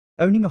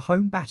Owning a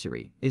home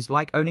battery is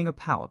like owning a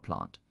power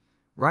plant,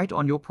 right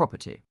on your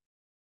property.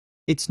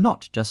 It's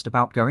not just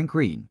about going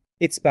green,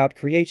 it's about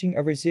creating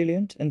a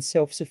resilient and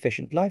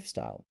self-sufficient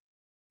lifestyle.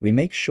 We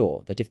make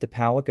sure that if the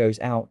power goes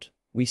out,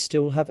 we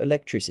still have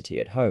electricity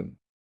at home.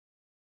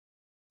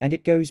 And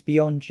it goes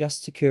beyond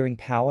just securing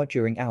power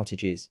during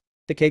outages,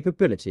 the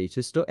capability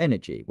to store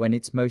energy when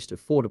it's most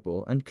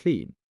affordable and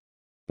clean,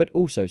 but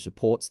also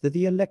supports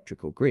the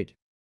electrical grid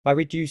by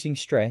reducing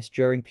stress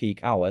during peak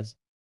hours,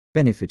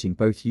 benefiting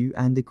both you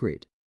and the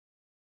grid.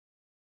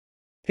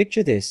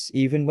 Picture this: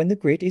 even when the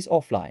grid is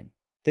offline,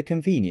 the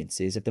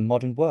conveniences of the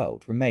modern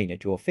world remain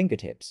at your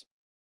fingertips.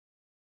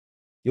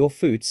 Your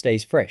food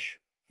stays fresh,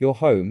 your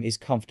home is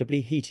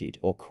comfortably heated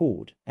or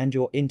cooled, and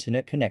your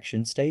internet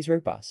connection stays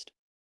robust.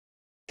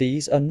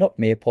 These are not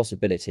mere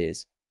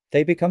possibilities,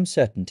 they become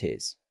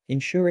certainties,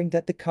 ensuring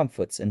that the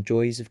comforts and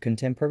joys of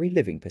contemporary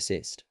living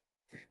persist,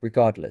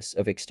 regardless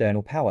of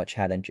external power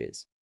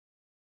challenges.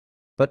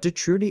 But to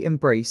truly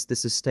embrace the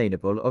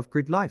sustainable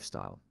off-grid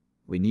lifestyle,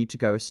 we need to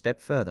go a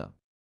step further,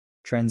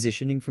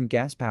 transitioning from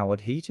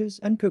gas-powered heaters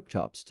and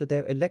cooktops to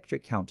their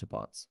electric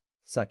counterparts,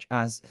 such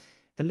as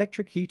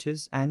electric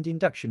heaters and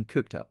induction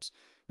cooktops,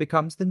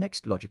 becomes the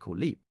next logical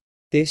leap.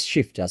 This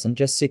shift doesn't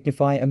just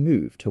signify a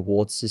move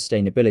towards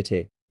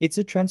sustainability, it's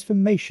a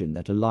transformation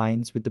that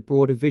aligns with the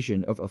broader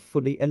vision of a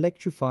fully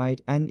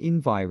electrified and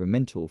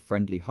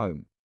environmental-friendly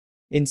home.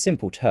 In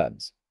simple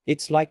terms,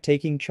 it's like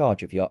taking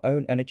charge of your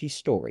own energy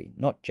story,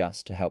 not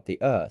just to help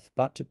the earth,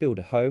 but to build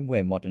a home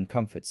where modern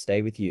comforts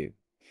stay with you,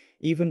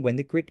 even when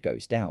the grid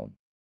goes down.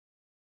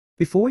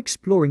 Before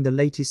exploring the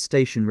latest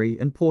stationary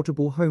and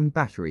portable home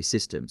battery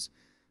systems,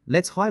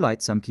 let's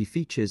highlight some key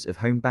features of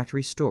home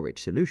battery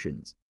storage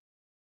solutions.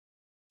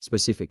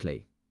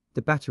 Specifically,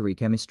 the battery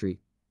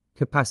chemistry,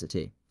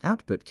 capacity,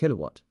 output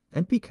kilowatt,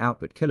 and peak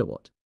output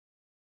kilowatt.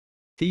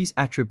 These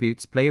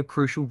attributes play a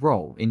crucial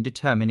role in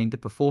determining the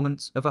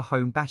performance of a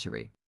home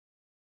battery.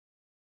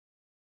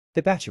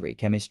 The battery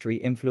chemistry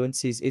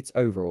influences its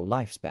overall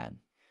lifespan,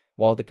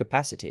 while the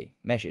capacity,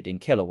 measured in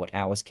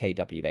kilowatt-hours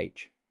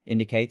kWh,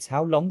 indicates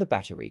how long the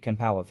battery can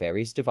power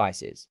various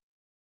devices.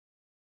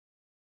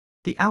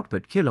 The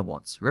output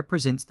kilowatts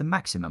represents the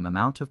maximum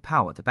amount of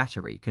power the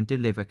battery can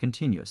deliver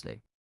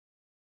continuously.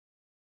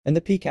 And the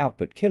peak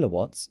output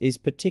kilowatts is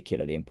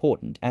particularly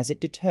important as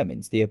it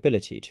determines the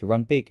ability to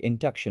run big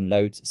induction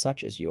loads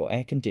such as your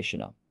air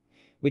conditioner,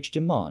 which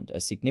demand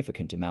a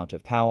significant amount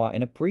of power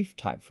in a brief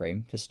time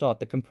frame to start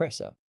the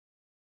compressor.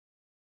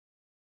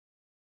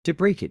 To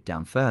break it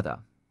down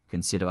further,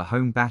 consider a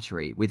home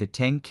battery with a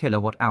 10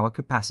 kilowatt-hour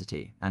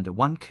capacity and a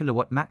 1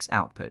 kilowatt max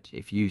output.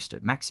 If used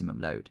at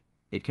maximum load,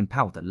 it can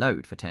power the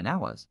load for 10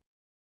 hours.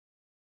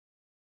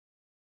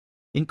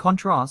 In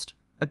contrast,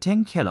 a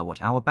 10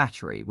 kilowatt-hour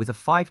battery with a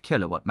 5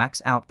 kilowatt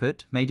max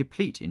output may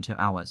deplete into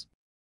hours,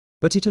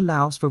 but it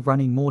allows for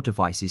running more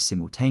devices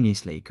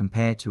simultaneously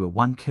compared to a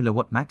 1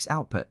 kilowatt max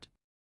output.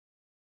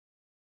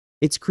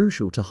 It's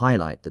crucial to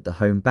highlight that the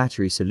home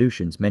battery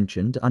solutions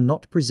mentioned are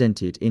not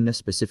presented in a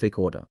specific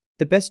order.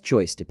 The best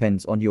choice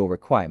depends on your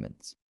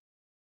requirements.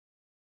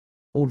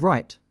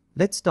 Alright,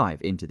 let's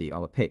dive into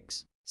our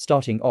picks,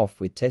 starting off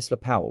with Tesla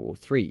Powerwall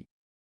 3.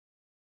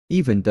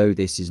 Even though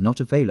this is not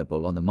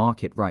available on the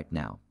market right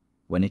now,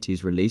 when it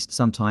is released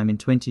sometime in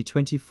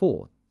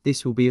 2024,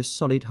 this will be a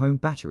solid home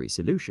battery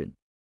solution.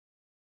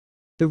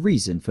 The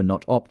reason for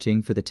not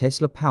opting for the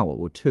Tesla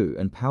Powerwall 2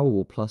 and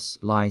Powerwall Plus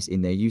lies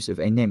in their use of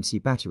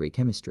NMC battery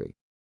chemistry.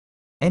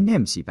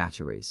 NMC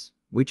batteries,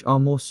 which are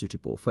more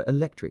suitable for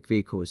electric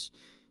vehicles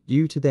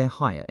due to their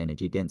higher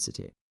energy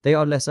density. They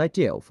are less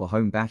ideal for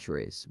home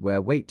batteries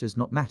where weight does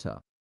not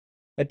matter.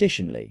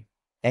 Additionally,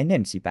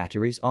 NMC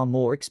batteries are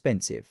more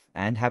expensive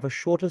and have a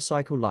shorter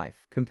cycle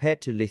life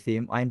compared to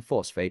lithium iron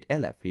phosphate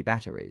LFP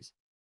batteries.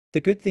 The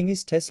good thing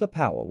is Tesla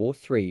Powerwall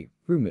 3,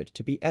 rumored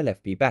to be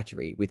LFP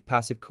battery with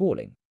passive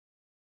cooling.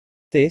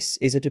 This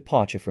is a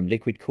departure from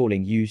liquid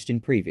cooling used in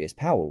previous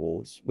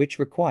Powerwalls, which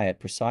required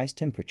precise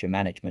temperature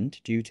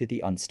management due to the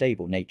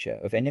unstable nature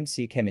of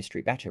NMC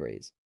chemistry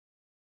batteries.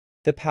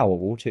 The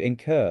Powerwall 2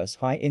 incurs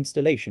high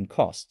installation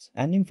costs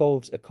and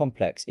involves a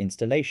complex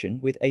installation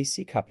with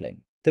AC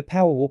coupling. The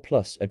Powerwall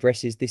Plus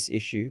addresses this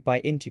issue by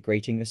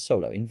integrating a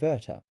solar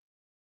inverter.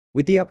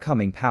 With the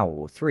upcoming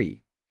Powerwall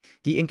 3,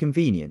 the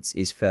inconvenience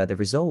is further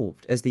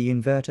resolved as the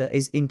inverter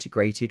is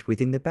integrated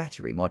within the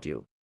battery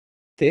module.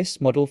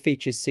 This model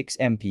features 6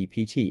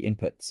 MPPT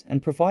inputs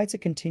and provides a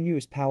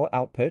continuous power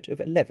output of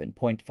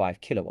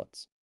 11.5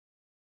 kilowatts.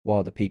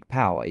 While the peak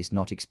power is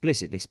not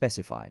explicitly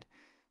specified,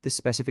 the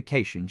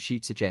specification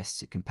sheet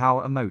suggests it can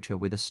power a motor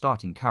with a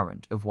starting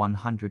current of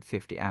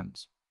 150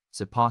 amps,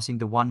 surpassing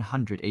the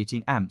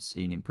 118 amps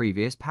seen in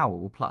previous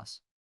Powerwall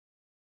Plus.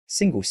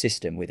 Single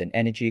system with an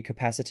energy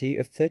capacity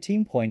of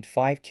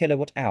 13.5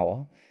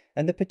 kilowatt-hour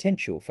and the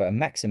potential for a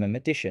maximum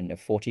addition of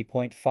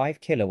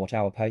 40.5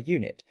 kilowatt-hour per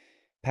unit,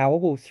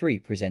 Powerwall 3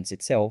 presents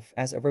itself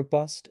as a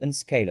robust and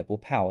scalable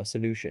power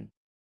solution.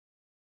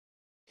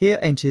 Here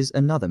enters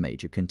another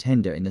major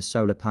contender in the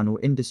solar panel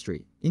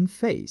industry,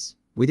 Enphase,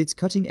 with its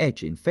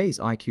cutting-edge Enphase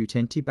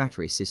IQ10T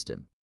battery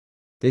system.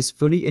 This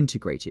fully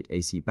integrated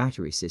AC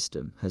battery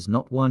system has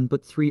not one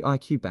but three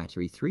IQ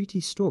Battery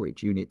 3T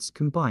storage units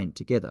combined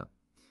together,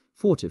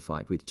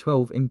 fortified with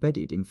 12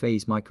 embedded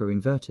in-phase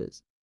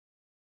microinverters.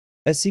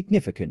 A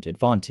significant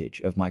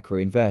advantage of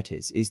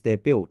microinverters is their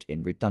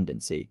built-in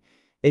redundancy,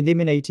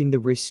 eliminating the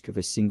risk of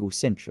a single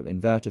central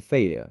inverter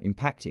failure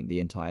impacting the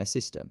entire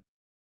system.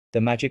 The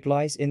magic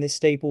lies in the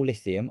stable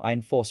lithium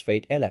iron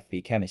phosphate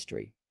LFP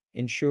chemistry,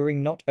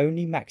 ensuring not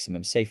only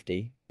maximum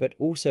safety, but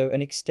also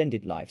an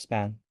extended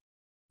lifespan.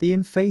 The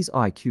in-phase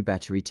IQ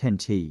Battery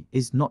 10T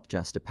is not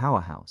just a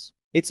powerhouse.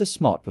 It's a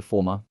smart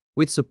performer,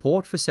 with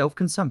support for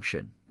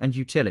self-consumption and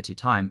utility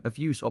time of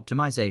use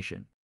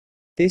optimization.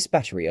 This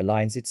battery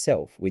aligns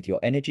itself with your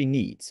energy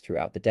needs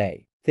throughout the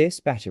day. This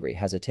battery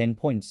has a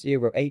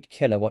 10.08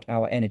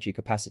 kilowatt-hour energy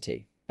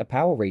capacity, a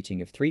power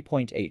rating of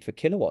 3.8 for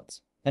kilowatts,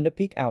 and a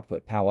peak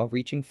output power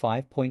reaching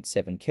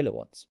 5.7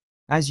 kilowatts.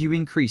 As you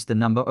increase the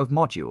number of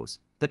modules,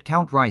 that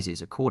count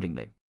rises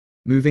accordingly.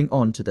 Moving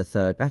on to the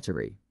third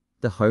battery,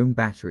 the home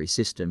battery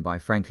system by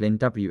Franklin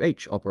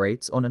WH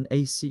operates on an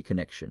AC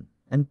connection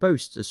and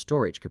boasts a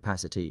storage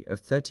capacity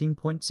of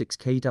 13.6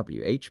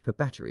 kWh per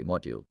battery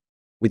module.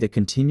 With a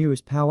continuous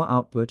power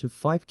output of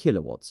 5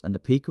 kilowatts and a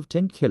peak of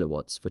 10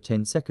 kilowatts for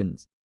 10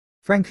 seconds.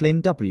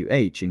 Franklin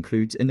WH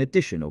includes an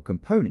additional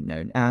component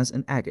known as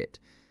an agate,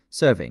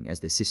 serving as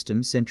the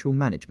system's central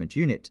management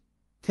unit,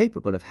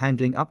 capable of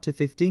handling up to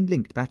 15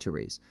 linked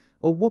batteries,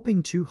 or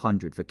whopping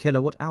 200 for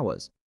kilowatt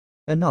hours.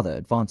 Another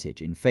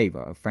advantage in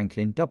favor of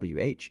Franklin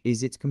WH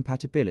is its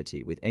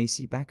compatibility with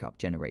AC backup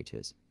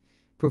generators,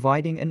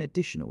 providing an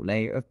additional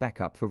layer of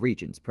backup for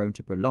regions prone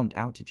to prolonged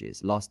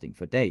outages lasting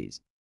for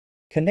days.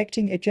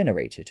 Connecting a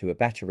generator to a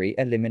battery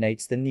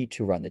eliminates the need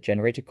to run the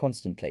generator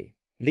constantly,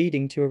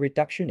 leading to a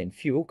reduction in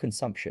fuel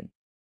consumption.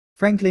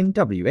 Franklin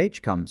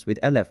WH comes with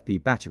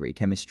LFP battery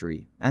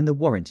chemistry, and the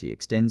warranty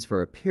extends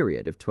for a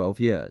period of 12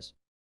 years.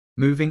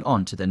 Moving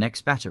on to the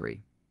next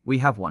battery, we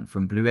have one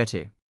from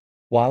Bluetti.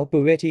 While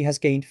Bluetti has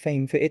gained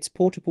fame for its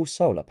portable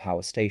solar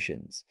power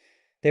stations,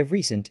 their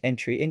recent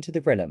entry into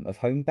the realm of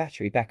home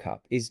battery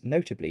backup is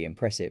notably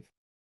impressive.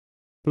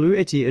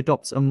 Bluetti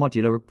adopts a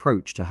modular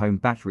approach to home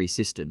battery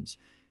systems,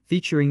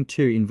 featuring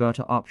two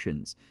inverter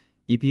options,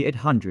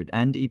 EP800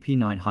 and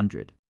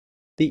EP900.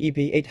 The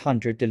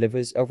EP800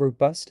 delivers a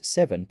robust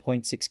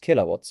 7.6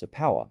 kilowatts of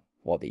power,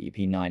 while the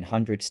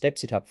EP900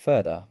 steps it up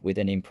further with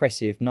an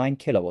impressive 9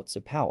 kilowatts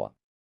of power.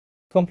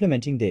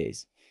 Complementing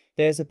these,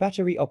 there's a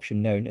battery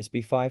option known as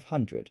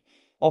B500,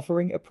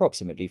 offering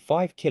approximately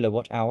 5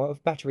 kilowatt-hour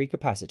of battery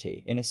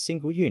capacity in a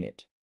single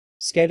unit.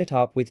 Scale it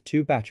up with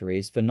two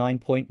batteries for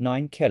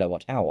 9.9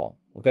 kilowatt-hour,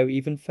 or go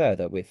even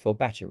further with 4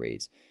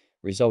 batteries,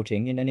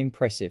 resulting in an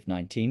impressive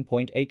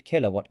 19.8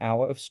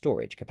 kilowatt-hour of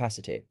storage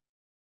capacity.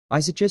 I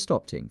suggest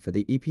opting for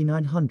the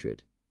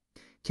EP900,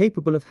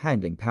 capable of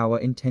handling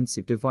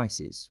power-intensive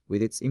devices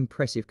with its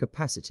impressive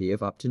capacity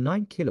of up to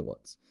 9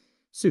 kilowatts,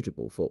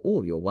 suitable for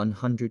all your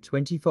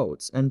 120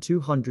 volts and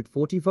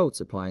 240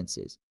 volts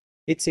appliances.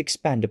 Its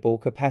expandable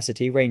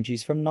capacity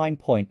ranges from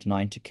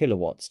 9.92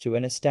 kilowatts to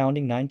an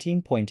astounding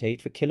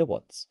 19.8 for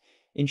kilowatts,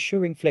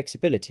 ensuring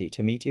flexibility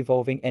to meet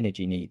evolving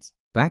energy needs.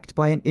 Backed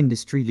by an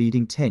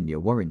industry-leading 10-year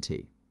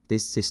warranty,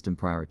 this system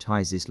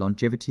prioritizes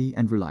longevity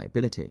and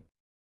reliability.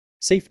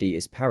 Safety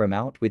is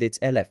paramount with its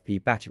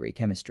LFP battery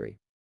chemistry.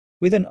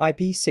 With an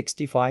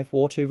IP65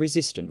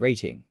 water-resistant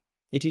rating,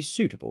 it is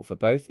suitable for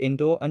both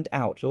indoor and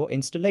outdoor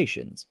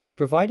installations,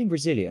 providing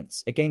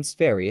resilience against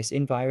various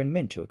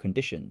environmental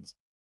conditions.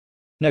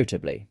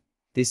 Notably,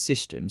 this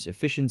system's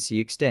efficiency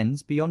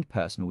extends beyond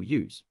personal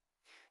use,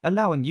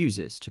 allowing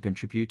users to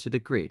contribute to the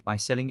grid by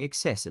selling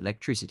excess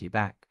electricity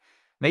back,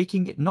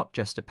 making it not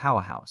just a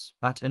powerhouse,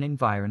 but an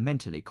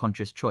environmentally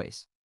conscious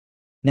choice.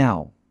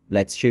 Now,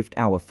 let's shift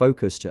our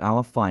focus to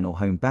our final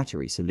home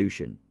battery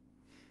solution.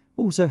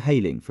 Also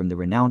hailing from the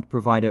renowned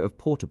provider of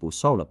portable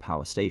solar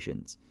power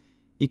stations,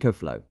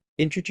 EcoFlow.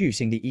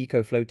 Introducing the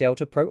EcoFlow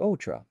Delta Pro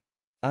Ultra,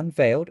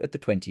 unveiled at the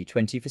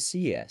 2020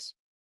 CES.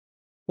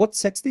 What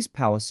sets this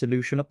power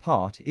solution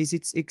apart is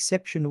its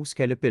exceptional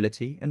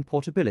scalability and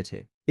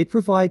portability. It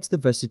provides the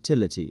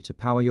versatility to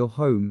power your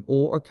home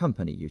or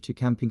accompany you to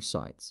camping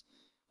sites,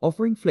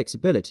 offering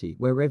flexibility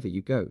wherever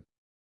you go.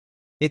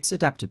 Its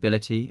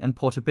adaptability and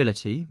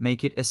portability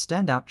make it a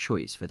standout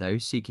choice for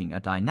those seeking a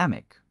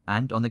dynamic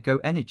and on-the-go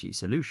energy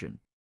solution.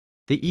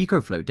 The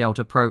EcoFlow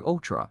Delta Pro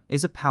Ultra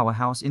is a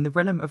powerhouse in the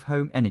realm of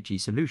home energy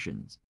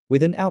solutions.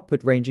 With an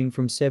output ranging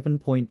from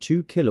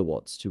 7.2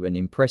 kilowatts to an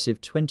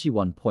impressive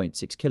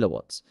 21.6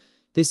 kilowatts,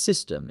 this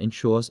system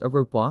ensures a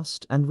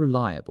robust and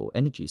reliable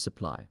energy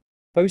supply.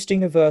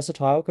 Boasting a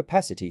versatile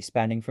capacity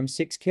spanning from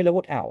 6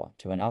 kilowatt-hour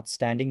to an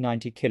outstanding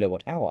 90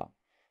 kilowatt-hour,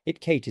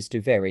 it caters to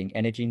varying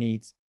energy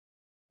needs.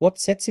 What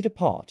sets it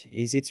apart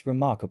is its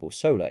remarkable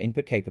solar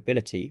input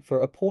capability for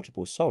a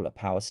portable solar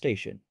power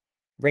station,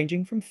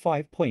 ranging from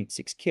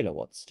 5.6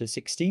 kilowatts to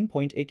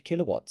 16.8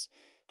 kilowatts,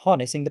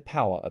 harnessing the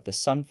power of the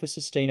sun for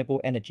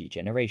sustainable energy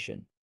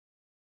generation.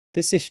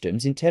 The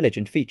system's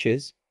intelligent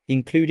features,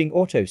 including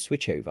auto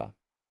switchover,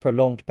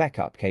 prolonged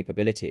backup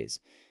capabilities,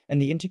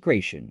 And the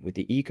integration with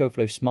the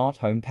EcoFlow Smart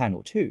Home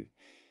Panel too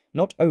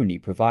not only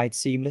provide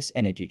seamless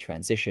energy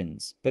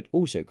transitions, but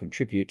also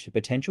contribute to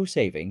potential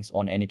savings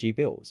on energy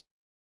bills.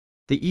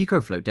 The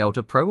EcoFlow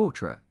Delta Pro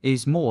Ultra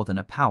is more than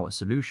a power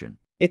solution.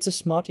 It's a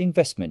smart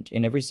investment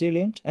in a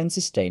resilient and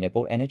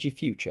sustainable energy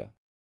future.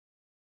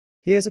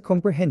 Here's a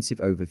comprehensive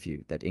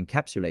overview that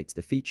encapsulates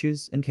the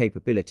features and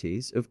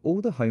capabilities of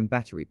all the home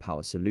battery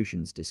power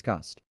solutions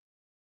discussed.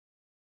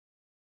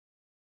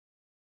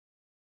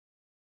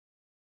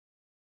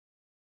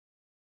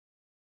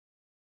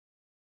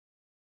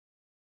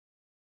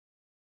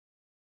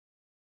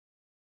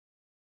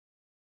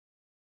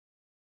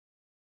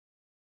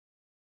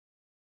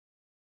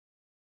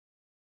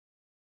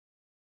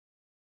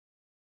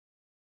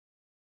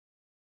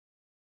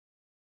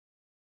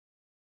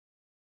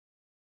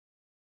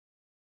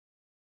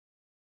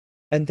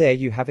 And there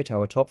you have it,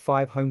 our top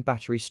 5 home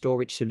battery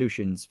storage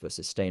solutions for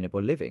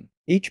sustainable living.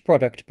 Each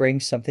product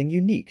brings something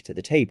unique to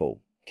the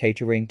table,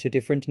 catering to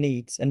different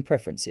needs and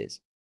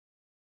preferences.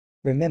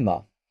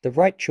 Remember, the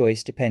right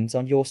choice depends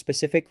on your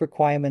specific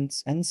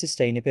requirements and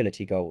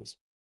sustainability goals.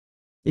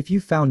 If you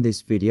found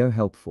this video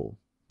helpful,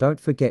 don't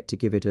forget to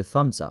give it a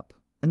thumbs up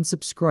and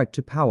subscribe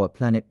to Power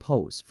Planet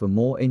Pulse for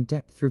more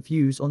in-depth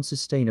reviews on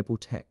sustainable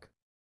tech.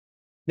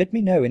 Let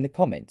me know in the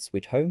comments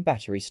which home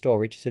battery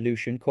storage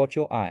solution caught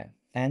your eye,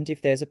 and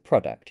if there's a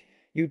product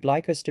you'd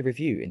like us to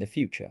review in the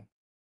future.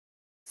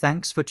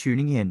 Thanks for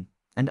tuning in,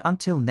 and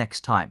until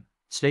next time,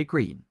 stay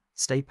green,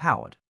 stay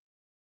powered.